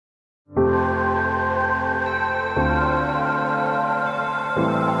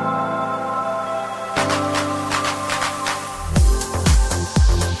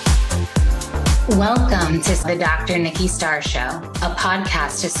Welcome to the Dr. Nikki Starr Show, a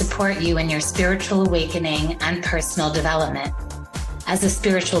podcast to support you in your spiritual awakening and personal development. As a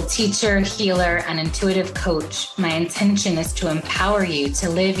spiritual teacher, healer, and intuitive coach, my intention is to empower you to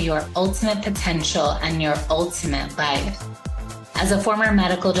live your ultimate potential and your ultimate life. As a former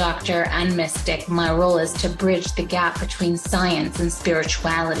medical doctor and mystic, my role is to bridge the gap between science and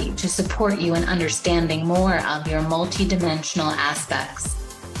spirituality to support you in understanding more of your multidimensional aspects.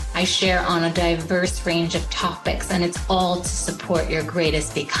 I share on a diverse range of topics, and it's all to support your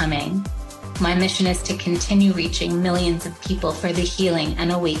greatest becoming. My mission is to continue reaching millions of people for the healing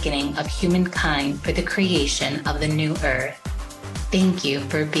and awakening of humankind for the creation of the new earth. Thank you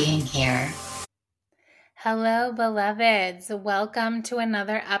for being here. Hello, beloveds. Welcome to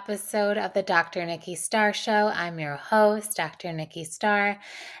another episode of the Dr. Nikki Starr Show. I'm your host, Dr. Nikki Starr,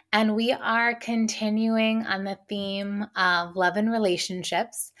 and we are continuing on the theme of love and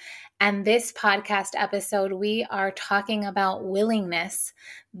relationships. And this podcast episode, we are talking about willingness,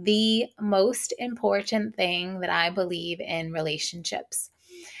 the most important thing that I believe in relationships.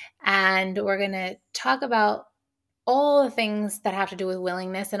 And we're going to talk about all the things that have to do with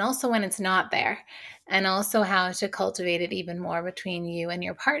willingness, and also when it's not there, and also how to cultivate it even more between you and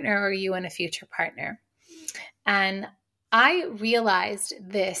your partner, or you and a future partner. And I realized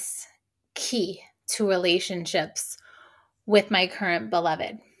this key to relationships with my current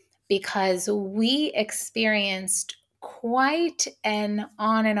beloved, because we experienced quite an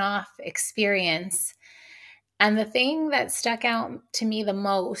on and off experience. And the thing that stuck out to me the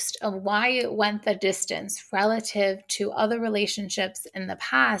most of why it went the distance relative to other relationships in the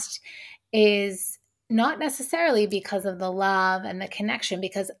past is not necessarily because of the love and the connection,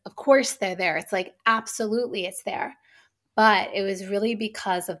 because of course they're there. It's like, absolutely it's there. But it was really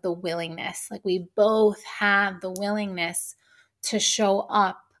because of the willingness. Like, we both have the willingness to show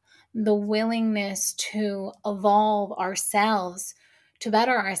up, the willingness to evolve ourselves, to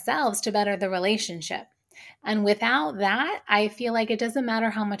better the relationship. And without that, I feel like it doesn't matter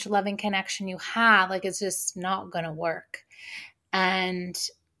how much love and connection you have, like, it's just not going to work. And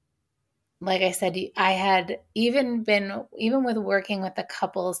like I said, I had even with working with the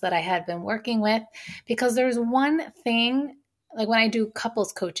couples that I had been working with, because there's one thing, like when I do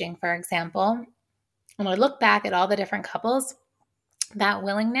couples coaching, for example, and I look back at all the different couples, that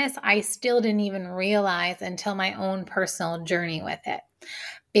willingness, I still didn't even realize until my own personal journey with it.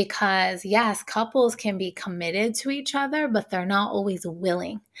 Because yes, couples can be committed to each other, but they're not always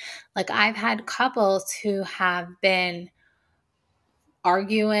willing. Like, I've had couples who have been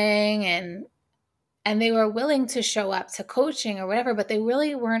arguing and they were willing to show up to coaching or whatever, but they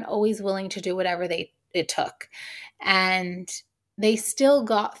really weren't always willing to do whatever it took. And they still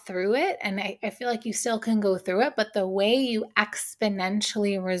got through it. And I feel like you still can go through it, but the way you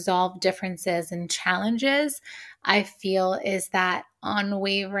exponentially resolve differences and challenges, I feel, is that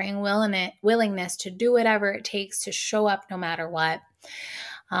unwavering willingness to do whatever it takes to show up no matter what.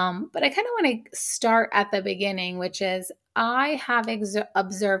 But I kind of want to start at the beginning, which is I have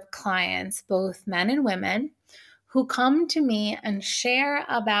observed clients, both men and women, who come to me and share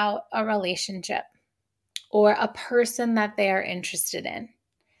about a relationship or a person that they are interested in.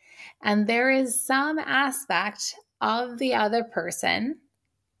 And there is some aspect of the other person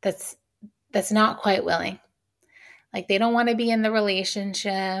that's not quite willing. Like, they don't want to be in the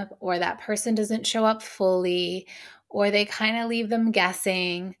relationship, or that person doesn't show up fully, or they kind of leave them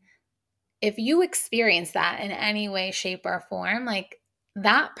guessing. If you experience that in any way, shape, or form, like,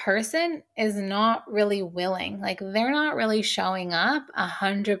 that person is not really willing. Like, they're not really showing up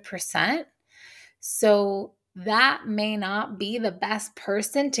 100%. So that may not be the best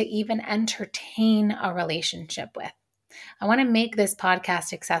person to even entertain a relationship with. I want to make this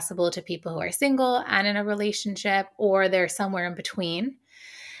podcast accessible to people who are single and in a relationship, or they're somewhere in between.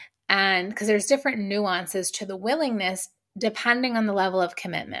 And because there's different nuances to the willingness depending on the level of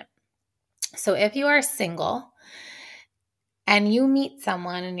commitment. So if you are single and you meet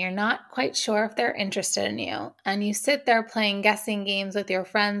someone and you're not quite sure if they're interested in you, and you sit there playing guessing games with your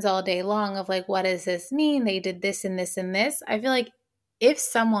friends all day long of like, what does this mean? They did this and this and this. I feel like if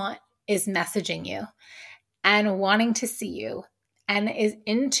someone is messaging you and wanting to see you and is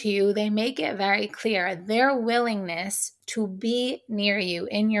into you, they make it very clear their willingness to be near you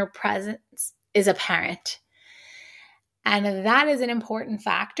in your presence is apparent. And that is an important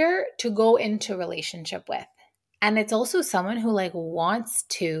factor to go into a relationship with. And it's also someone who like wants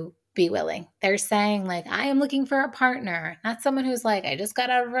to be willing. They're saying like, I am looking for a partner, not someone who's like, I just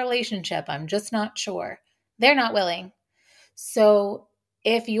got out of a relationship, I'm just not sure. They're not willing. So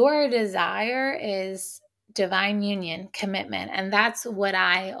if your desire is divine union, commitment, and that's what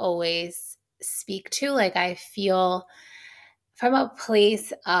I always speak to. Like I feel from a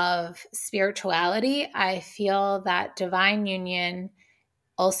place of spirituality, I feel that divine union,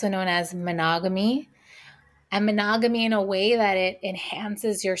 also known as monogamy, and monogamy in a way that it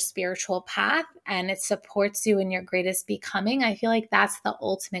enhances your spiritual path and it supports you in your greatest becoming. I feel like that's the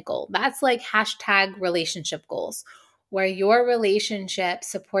ultimate goal. That's like hashtag relationship goals, where your relationship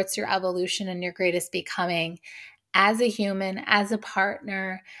supports your evolution and your greatest becoming as a human, as a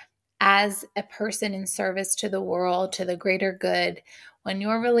partner, as a person in service to the world, to the greater good. When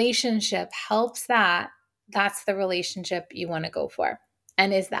your relationship helps that, that's the relationship you want to go for.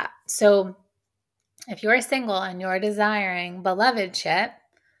 And is that. So if you're single and you're desiring belovedship,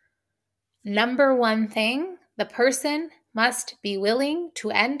 number one thing, the person must be willing to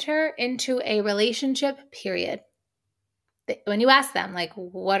enter into a relationship, period. When you ask them, like,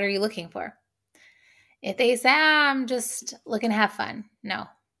 what are you looking for? If they say, I'm just looking to have fun. No,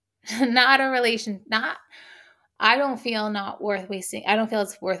 not a relation, I don't feel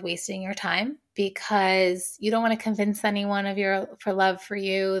it's worth wasting your time, because you don't want to convince anyone for love for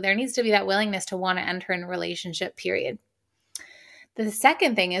you. There needs to be that willingness to want to enter in a relationship, period. The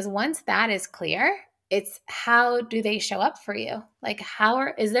second thing is, once that is clear, it's how do they show up for you? Like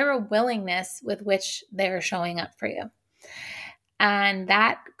is there a willingness with which they're showing up for you? And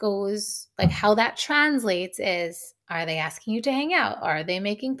that goes, like, how that translates is, are they asking you to hang out? Are they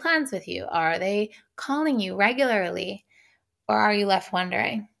making plans with you? Are they calling you regularly? Or are you left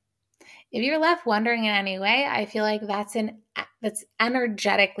wondering? If you're left wondering in any way, I feel like that's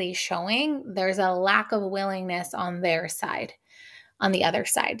energetically showing there's a lack of willingness on their side, on the other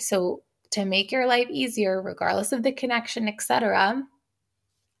side. So to make your life easier, regardless of the connection, etc.,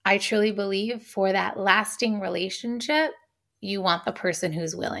 I truly believe for that lasting relationship, you want the person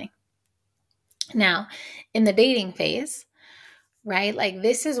who's willing. Now, in the dating phase, right? Like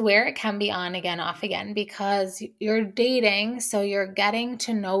this is where it can be on again, off again, because you're dating, so you're getting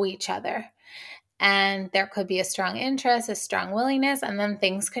to know each other. And there could be a strong interest, a strong willingness, and then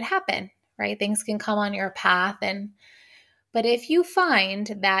things could happen, right? Things can come on your path. But if you find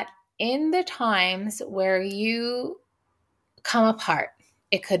that in the times where you come apart,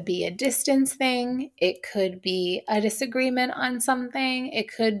 it could be a distance thing. It could be a disagreement on something. It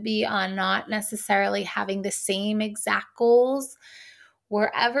could be on not necessarily having the same exact goals.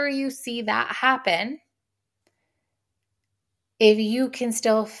 Wherever you see that happen, if you can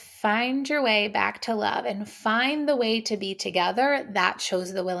still find your way back to love and find the way to be together, that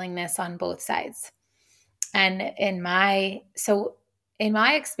shows the willingness on both sides. And in my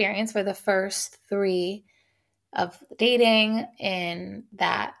experience, for the first 3 of dating, in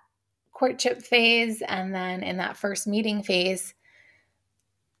that courtship phase, and then in that first meeting phase,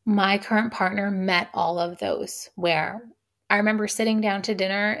 my current partner met all of those, where I remember sitting down to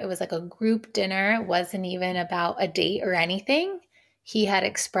dinner. It was like a group dinner. It wasn't even about a date or anything. He had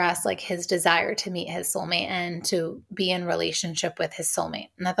expressed like his desire to meet his soulmate and to be in relationship with his soulmate.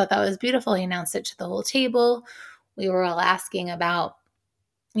 And I thought that was beautiful. He announced it to the whole table. We were all asking about,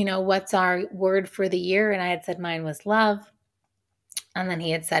 what's our word for the year? And I had said mine was love. And then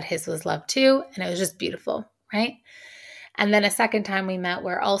he had said his was love too. And it was just beautiful, right? And then a second time we met,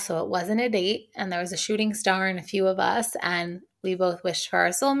 where also it wasn't a date, and there was a shooting star and a few of us, and we both wished for our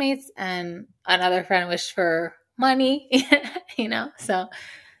soulmates, and another friend wished for money, so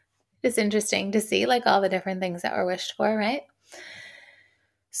it's interesting to see like all the different things that were wished for, right?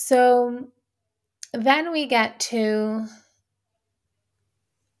 So then we get to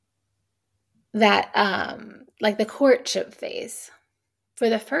that, like the courtship phase. For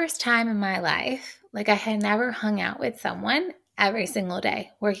the first time in my life, like I had never hung out with someone every single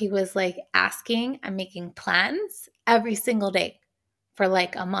day, where he was like asking and making plans every single day for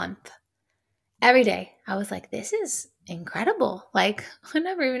like a month. Every day. I was like, this is incredible. Like I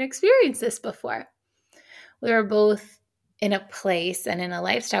never even experienced this before. We were both in a place and in a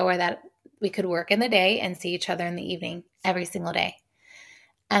lifestyle where that we could work in the day and see each other in the evening every single day.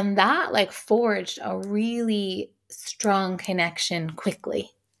 And that like forged a really strong connection quickly.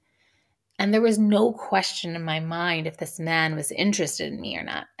 And there was no question in my mind if this man was interested in me or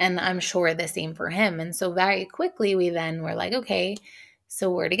not. And I'm sure the same for him. And so very quickly we then were like, okay,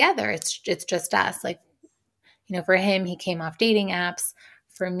 so we're together. It's just us. Like, for him, he came off dating apps.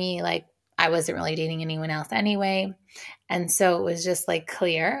 For me, like I wasn't really dating anyone else anyway. And so it was just like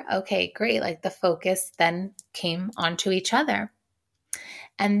clear, okay, great. Like the focus then came onto each other.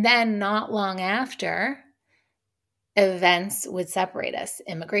 And then not long after, events would separate us,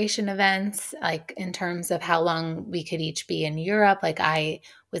 immigration events, like in terms of how long we could each be in Europe. Like I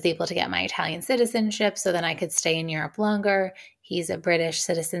was able to get my Italian citizenship, so then I could stay in Europe longer. He's a British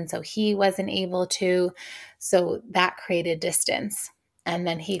citizen, so he wasn't able to. So that created distance. And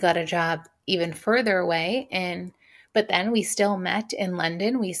then he got a job even further away. But then we still met in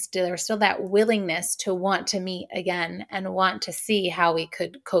London. There was still that willingness to want to meet again and want to see how we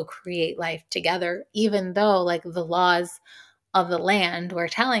could co-create life together, even though like the laws of the land were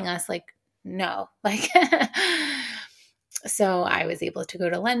telling us like, no, like, so I was able to go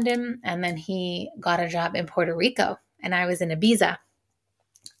to London, and then he got a job in Puerto Rico and I was in Ibiza.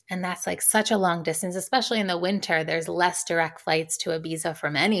 And that's like such a long distance, especially in the winter. There's less direct flights to Ibiza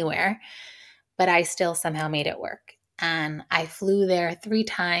from anywhere, but I still somehow made it work. And I flew there 3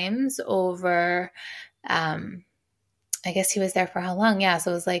 times over, I guess he was there for how long? Yeah,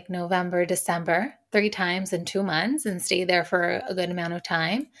 so it was like November, December, 3 times in 2 months, and stayed there for a good amount of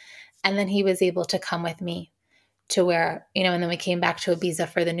time. And then he was able to come with me to where, and then we came back to Ibiza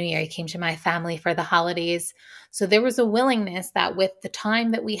for the New Year. He came to my family for the holidays. So there was a willingness that with the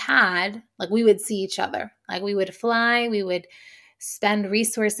time that we had, like we would see each other. Like we would fly, we would spend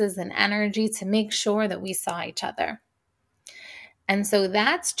resources and energy to make sure that we saw each other. And so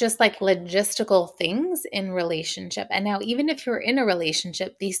that's just like logistical things in relationship. And now even if you're in a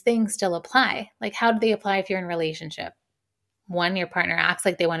relationship, these things still apply. Like how do they apply if you're in a relationship? One, your partner acts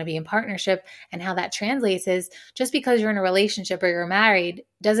like they want to be in partnership, and how that translates is just because you're in a relationship or you're married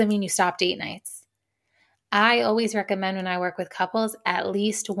doesn't mean you stop date nights. I always recommend when I work with couples at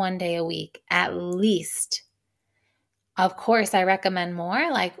least 1 day a week, at least. Of course, I recommend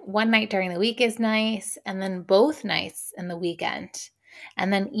more, like 1 night during the week is nice, and then both nights in the weekend.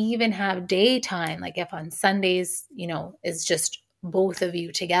 And then even have daytime, like if on Sundays, is just both of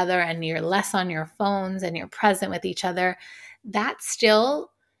you together and you're less on your phones and you're present with each other. That's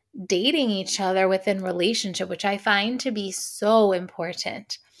still dating each other within relationship, which I find to be so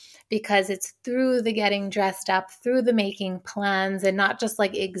important because it's through the getting dressed up, through the making plans, and not just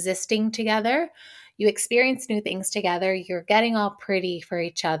like existing together. You experience new things together. You're getting all pretty for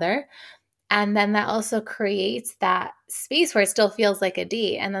each other. And then that also creates that space where it still feels like a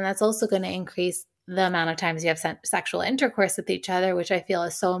date. And then that's also going to increase the amount of times you have sexual intercourse with each other, which I feel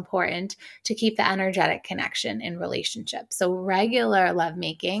is so important to keep the energetic connection in relationships. So regular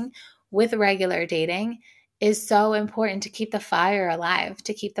lovemaking with regular dating is so important to keep the fire alive,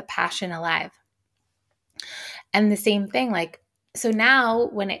 to keep the passion alive. And the same thing, so now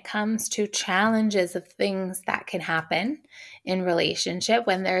when it comes to challenges of things that can happen in relationship,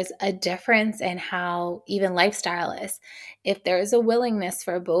 when there's a difference in how even lifestyle is, if there's a willingness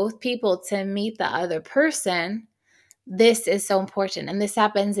for both people to meet the other person, this is so important. And this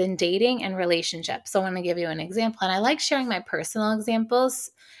happens in dating and relationships. So I want to give you an example. And I like sharing my personal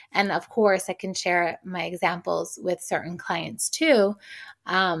examples. And of course, I can share my examples with certain clients too.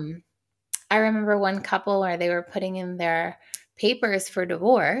 I remember one couple where they were putting in their papers for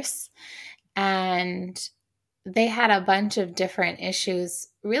divorce, and they had a bunch of different issues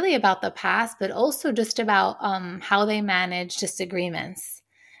really about the past, but also just about how they manage disagreements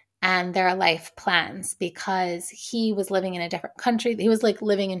and their life plans, because he was living in a different country. He was like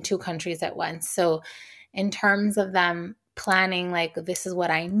living in 2 countries at once. So in terms of them planning, like, this is what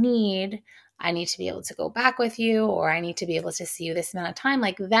I need to be able to go back with you, or I need to be able to see you this amount of time,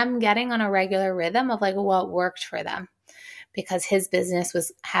 like them getting on a regular rhythm of like what worked for them. Because his business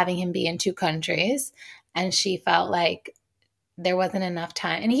was having him be in 2 countries, and she felt like there wasn't enough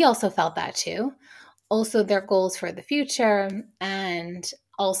time. And he also felt that too. Also their goals for the future, and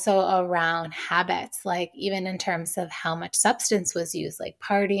also around habits, like even in terms of how much substance was used, like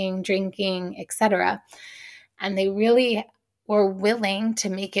partying, drinking, etc. And they really were willing to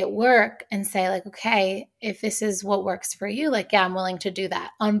make it work and say like, okay, if this is what works for you, like, yeah, I'm willing to do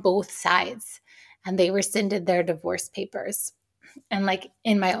that on both sides. And they rescinded their divorce papers. And like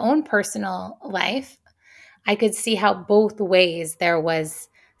in my own personal life, I could see how both ways there was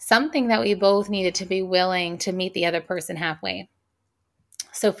something that we both needed to be willing to meet the other person halfway.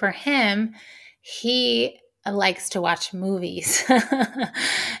 So for him, he likes to watch movies.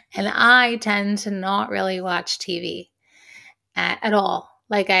 And I tend to not really watch TV at all.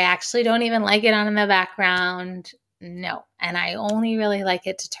 Like I actually don't even like it on in the background. No. And I only really like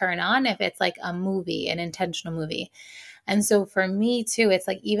it to turn on if it's like a movie, an intentional movie. And so for me too, it's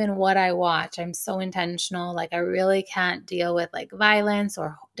like even what I watch, I'm so intentional. Like I really can't deal with like violence,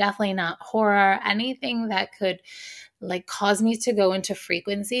 or definitely not horror, anything that could like cause me to go into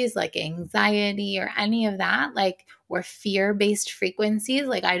frequencies like anxiety or any of that, like, or fear-based frequencies.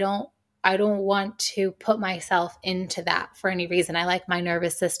 Like I don't want to put myself into that for any reason. I like my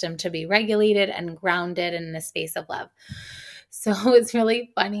nervous system to be regulated and grounded in a space of love. So it's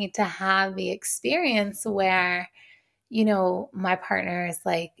really funny to have the experience where, my partner is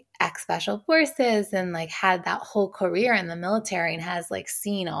like ex-special forces and like had that whole career in the military and has like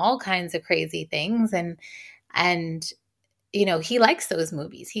seen all kinds of crazy things. And he likes those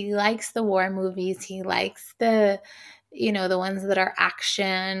movies. He likes the war movies. He likes the ones that are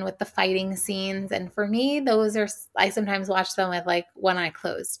action with the fighting scenes. And for me, I sometimes watch them with like one eye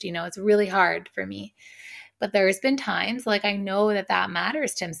closed. It's really hard for me. But there's been times like I know that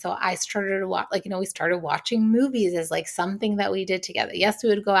matters to him. So I started to watch, we started watching movies as like something that we did together. Yes, we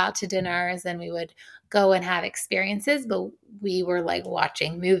would go out to dinners and we would go and have experiences, but we were like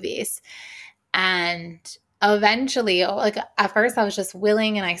watching movies. And eventually, like at first I was just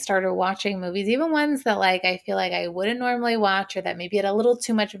willing and I started watching movies, even ones that like I feel like I wouldn't normally watch or that maybe had a little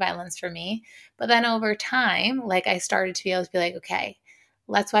too much violence for me. But then over time, like I started to be able to be like, okay,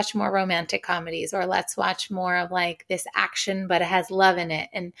 let's watch more romantic comedies, or let's watch more of like this action, but it has love in it.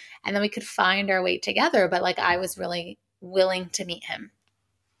 And then we could find our way together. But like I was really willing to meet him.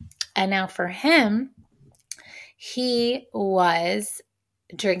 And now for him, he was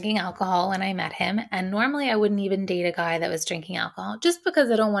drinking alcohol when I met him. And normally I wouldn't even date a guy that was drinking alcohol just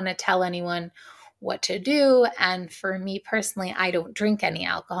because I don't want to tell anyone what to do. And for me personally, I don't drink any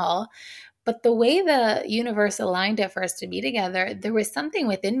alcohol. But the way the universe aligned it for us to be together, there was something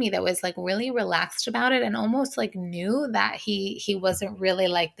within me that was like really relaxed about it and almost like knew that he wasn't really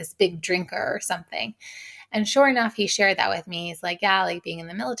like this big drinker or something. And sure enough, he shared that with me. He's like, yeah, like being in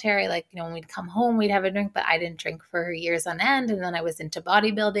the military, like, when we'd come home, we'd have a drink, but I didn't drink for years on end. And then I was into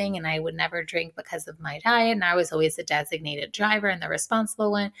bodybuilding and I would never drink because of my diet. And I was always the designated driver and the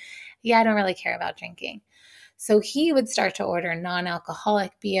responsible one. Yeah, I don't really care about drinking. So he would start to order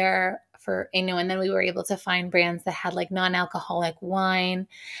non-alcoholic beer and then we were able to find brands that had like non-alcoholic wine.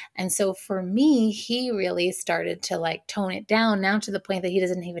 And so for me, he really started to like tone it down now to the point that he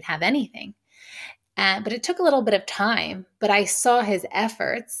doesn't even have anything. But it took a little bit of time, but I saw his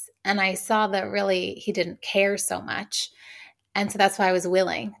efforts and I saw that really he didn't care so much. And so that's why I was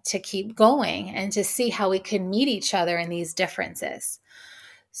willing to keep going and to see how we could meet each other in these differences.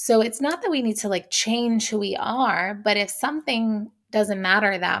 So it's not that we need to like change who we are, but if something doesn't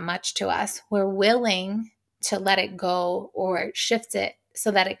matter that much to us, we're willing to let it go or shift it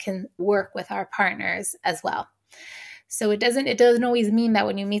so that it can work with our partners as well. So it doesn't always mean that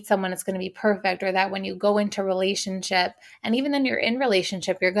when you meet someone, it's going to be perfect, or that when you go into relationship and even then you're in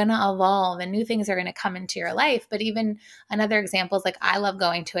relationship, you're going to evolve and new things are going to come into your life. But even another example is like, I love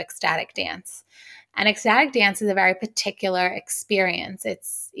going to ecstatic dance. And ecstatic dance is a very particular experience.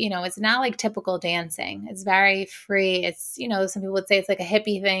 It's, it's not like typical dancing. It's very free. It's, some people would say it's like a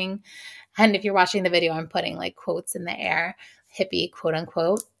hippie thing. And if you're watching the video, I'm putting like quotes in the air, hippie, quote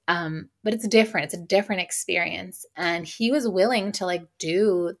unquote. But it's different. It's a different experience. And he was willing to like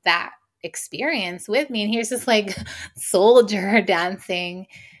do that experience with me. And here's this like soldier dancing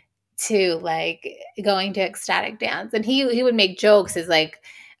to like going to ecstatic dance. And he would make jokes as like,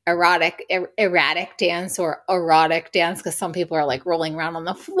 erratic dance or erotic dance, because some people are like rolling around on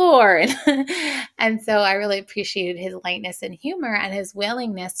the floor. And so I really appreciated his lightness and humor and his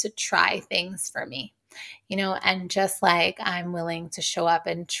willingness to try things for me, and just like I'm willing to show up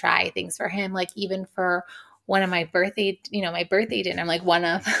and try things for him, like even for one of my birthday dinner, I'm like one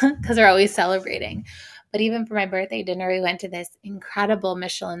of, because they're always celebrating. But even for my birthday dinner, we went to this incredible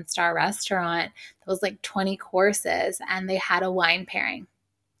Michelin star restaurant that was like 20 courses and they had a wine pairing.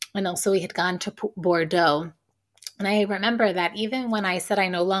 And also we had gone to Bordeaux. And I remember that even when I said I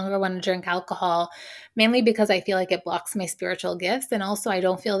no longer want to drink alcohol, mainly because I feel like it blocks my spiritual gifts. And also I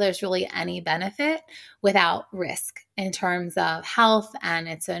don't feel there's really any benefit without risk in terms of health. And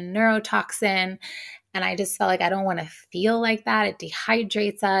it's a neurotoxin. And I just felt like I don't want to feel like that. It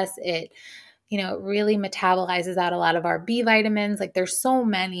dehydrates us. It really metabolizes out a lot of our B vitamins. Like there's so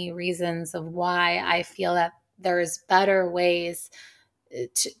many reasons of why I feel that there's better ways,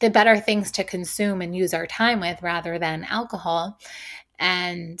 the better things to consume and use our time with rather than alcohol.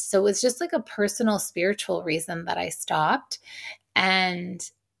 And so it was just like a personal spiritual reason that I stopped.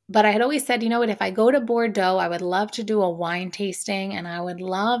 But I had always said, if I go to Bordeaux, I would love to do a wine tasting and I would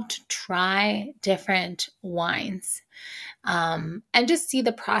love to try different wines and just see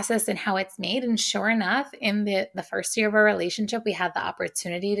the process and how it's made. And sure enough, in the first year of our relationship, we had the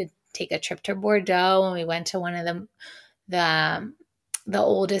opportunity to take a trip to Bordeaux and we went to one of the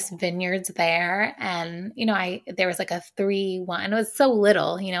oldest vineyards there. And, there was like a 3-1. It was so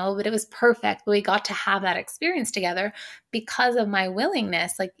little, but it was perfect. But we got to have that experience together because of my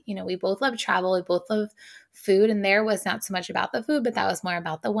willingness. Like, we both love travel. We both love food. And there was not so much about the food, but that was more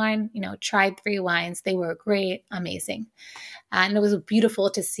about the wine. Tried 3 wines. They were great, amazing. And it was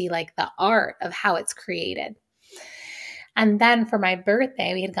beautiful to see like the art of how it's created. And then for my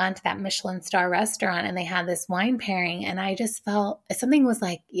birthday, we had gone to that Michelin star restaurant and they had this wine pairing. And I just felt something was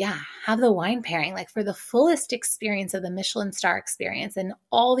like, yeah, have the wine pairing, like for the fullest experience of the Michelin star experience and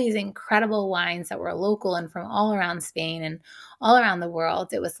all these incredible wines that were local and from all around Spain and all around the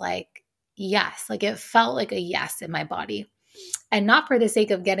world. It was like, yes, like it felt like a yes in my body. And not for the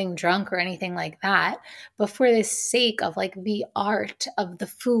sake of getting drunk or anything like that, but for the sake of like the art of the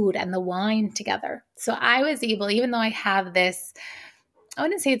food and the wine together. So I was able, even though I have this, I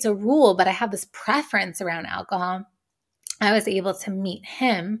wouldn't say it's a rule, but I have this preference around alcohol, I was able to meet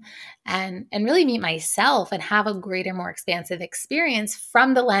him and really meet myself and have a greater, more expansive experience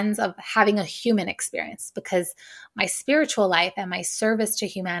from the lens of having a human experience, because my spiritual life and my service to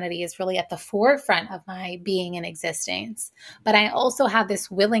humanity is really at the forefront of my being and existence. But I also have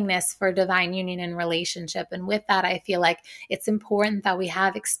this willingness for divine union and relationship. And with that, I feel like it's important that we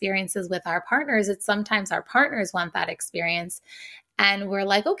have experiences with our partners. It's sometimes our partners want that experience. And we're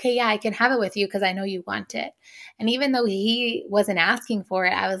like, okay, yeah, I can have it with you because I know you want it. And even though he wasn't asking for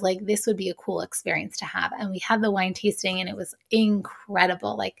it, I was like, this would be a cool experience to have. And we had the wine tasting and it was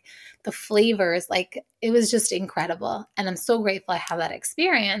incredible. Like the flavors, like it was just incredible. And I'm so grateful I have that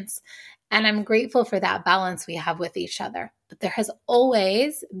experience. And I'm grateful for that balance we have with each other. But there has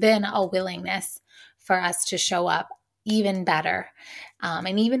always been a willingness for us to show up even better.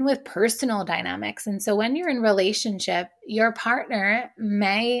 And even with personal dynamics. And so when you're in relationship, your partner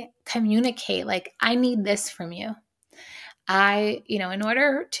may communicate like, I need this from you. In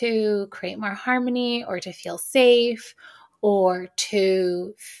order to create more harmony or to feel safe or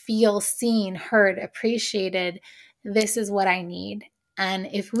to feel seen, heard, appreciated, this is what I need. And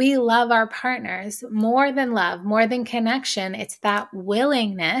if we love our partners more than love, more than connection, it's that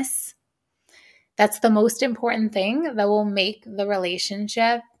willingness. That's the most important thing that will make the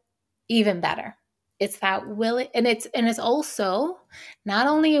relationship even better. It's that will, and it's also not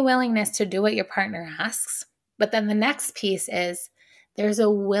only a willingness to do what your partner asks, but then the next piece is there's a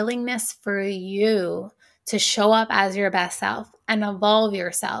willingness for you to show up as your best self and evolve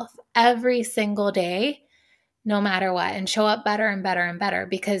yourself every single day, no matter what, and show up better and better and better.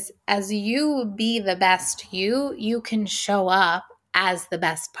 Because as you be the best you can show up as the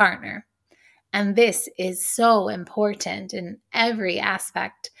best partner. And this is so important in every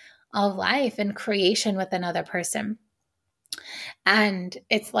aspect of life and creation with another person. And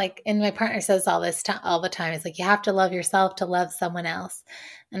it's like, and my partner says all the time, it's like, you have to love yourself to love someone else.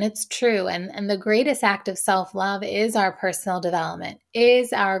 And it's true. And the greatest act of self-love is our personal development,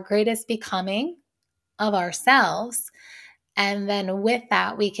 is our greatest becoming of ourselves. And then with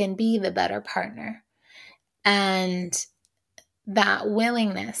that, we can be the better partner. And that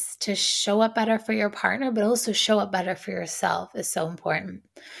willingness to show up better for your partner, but also show up better for yourself is so important.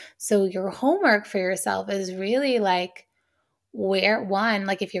 So your homework for yourself is really like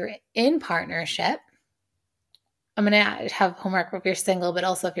if you're in partnership, I'm going to have homework if you're single, but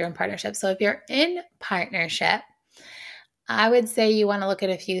also if you're in partnership. So if you're in partnership, I would say you want to look at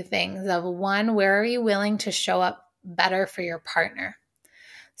a few things of one, where are you willing to show up better for your partner?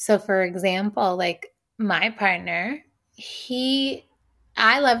 So for example, like my partner,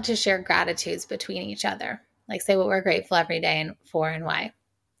 I love to share gratitudes between each other, like say what we're grateful every day and for and why.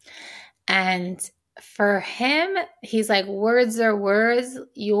 And for him, he's like, words are words.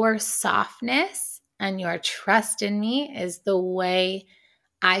 Your softness and your trust in me is the way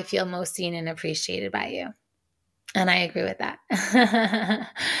I feel most seen and appreciated by you. And I agree with that.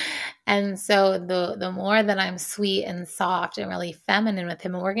 And so the more that I'm sweet and soft and really feminine with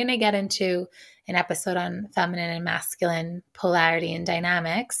him, and we're going to get into an episode on feminine and masculine polarity and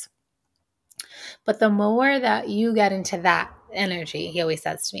dynamics. But the more that you get into that energy, he always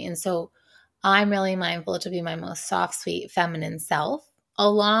says to me. And so I'm really mindful to be my most soft, sweet, feminine self,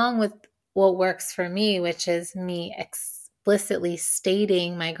 along with what works for me, which is me explicitly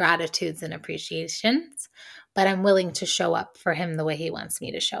stating my gratitudes and appreciations, but I'm willing to show up for him the way he wants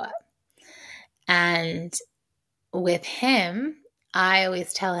me to show up. And with him, I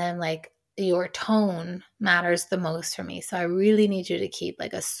always tell him like, your tone matters the most for me. So I really need you to keep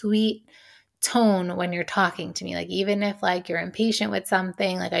like a sweet tone when you're talking to me. Like even if like you're impatient with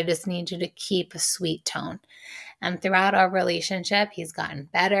something, like I just need you to keep a sweet tone. And throughout our relationship, he's gotten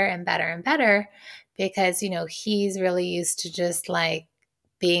better and better and better because, he's really used to just like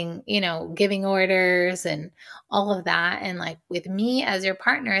being, giving orders and all of that. And like with me as your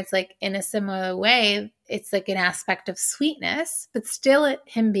partner, it's like in a similar way, it's like an aspect of sweetness, but still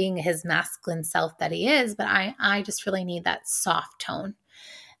him being his masculine self that he is. But I just really need that soft tone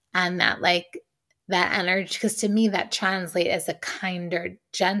and that energy, because to me that translates as a kinder,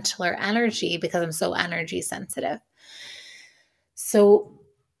 gentler energy because I'm so energy sensitive. So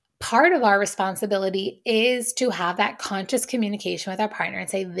part of our responsibility is to have that conscious communication with our partner and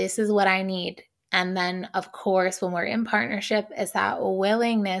say, this is what I need. And then, of course, when we're in partnership, is that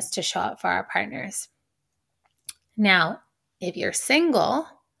willingness to show up for our partners. Now, if you're single,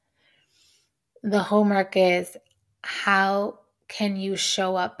 the homework is, how can you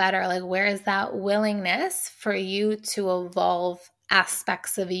show up better? Like, where is that willingness for you to evolve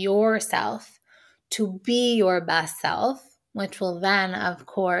aspects of yourself to be your best self, which will then, of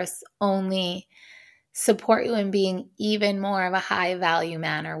course, only support you in being even more of a high value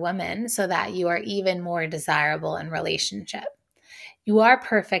man or woman so that you are even more desirable in relationship. You are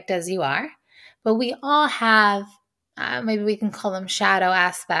perfect as you are, but we all have, maybe we can call them shadow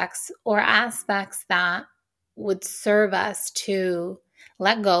aspects, or aspects that would serve us to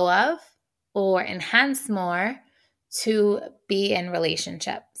let go of or enhance more to be in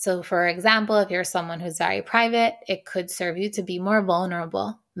relationship. So for example, if you're someone who's very private, it could serve you to be more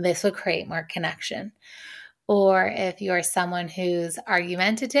vulnerable. This would create more connection. Or if you're someone who's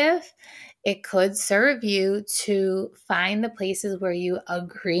argumentative, it could serve you to find the places where you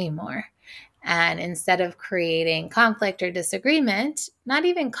agree more. And instead of creating conflict or disagreement, not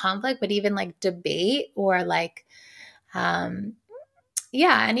even conflict, but even like debate or like,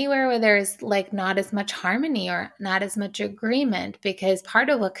 anywhere where there's like not as much harmony or not as much agreement, because part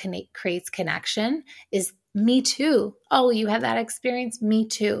of what creates connection is me too. Oh, you have that experience? Me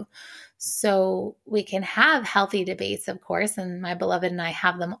too. So we can have healthy debates, of course, and my beloved and I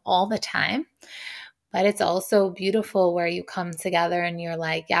have them all the time. But it's also beautiful where you come together and you're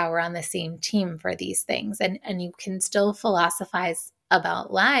like, yeah, we're on the same team for these things. And you can still philosophize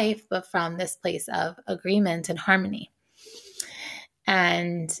about life, but from this place of agreement and harmony.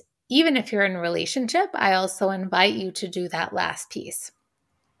 And even if you're in a relationship, I also invite you to do that last piece.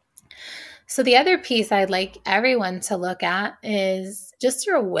 So the other piece I'd like everyone to look at is just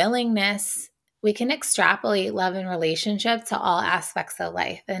your willingness. We can extrapolate love and relationship to all aspects of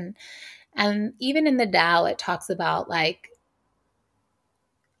life. And even in the Tao, it talks about like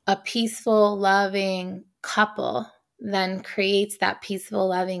a peaceful, loving couple then creates that peaceful,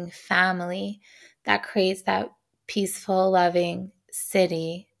 loving family that creates that peaceful, loving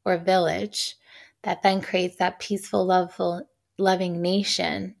city or village that then creates that peaceful, loving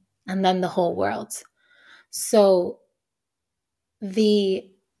nation, and then the whole world. So the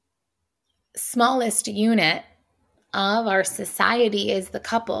smallest unit of our society is the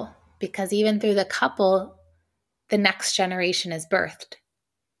couple, because even through the couple, the next generation is birthed.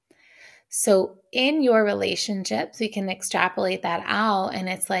 So in your relationships, we can extrapolate that out, and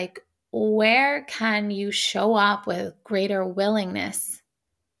it's like, where can you show up with greater willingness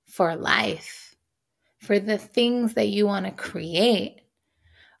for life, for the things that you want to create?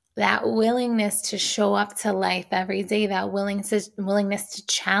 That willingness to show up to life every day, that willingness to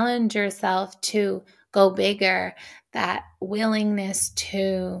challenge yourself to go bigger, that willingness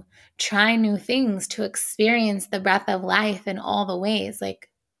to try new things, to experience the breath of life in all the ways. Like,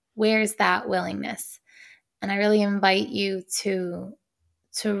 where's that willingness? And I really invite you to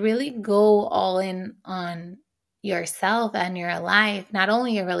really go all in on yourself and your life, not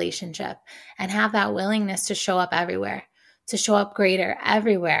only your relationship, and have that willingness to show up everywhere, to show up greater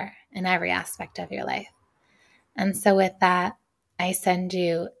everywhere in every aspect of your life. And so with that, I send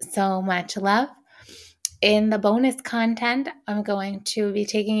you so much love. In the bonus content, I'm going to be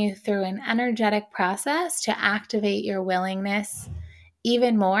taking you through an energetic process to activate your willingness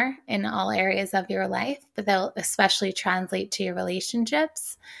even more in all areas of your life, but they'll especially translate to your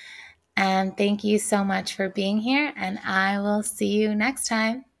relationships. And thank you so much for being here, and I will see you next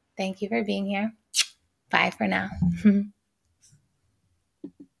time. Thank you for being here. Bye for now.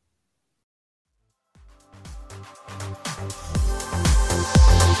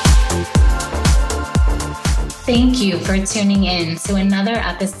 Thank you for tuning in to another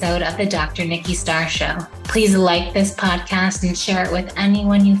episode of the Dr. Nikki Star Show. Please like this podcast and share it with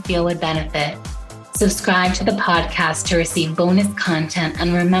anyone you feel would benefit. Subscribe to the podcast to receive bonus content,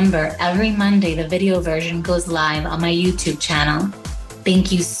 and remember, every Monday the video version goes live on my YouTube channel.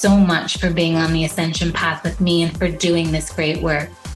 Thank you so much for being on the Ascension path with me and for doing this great work.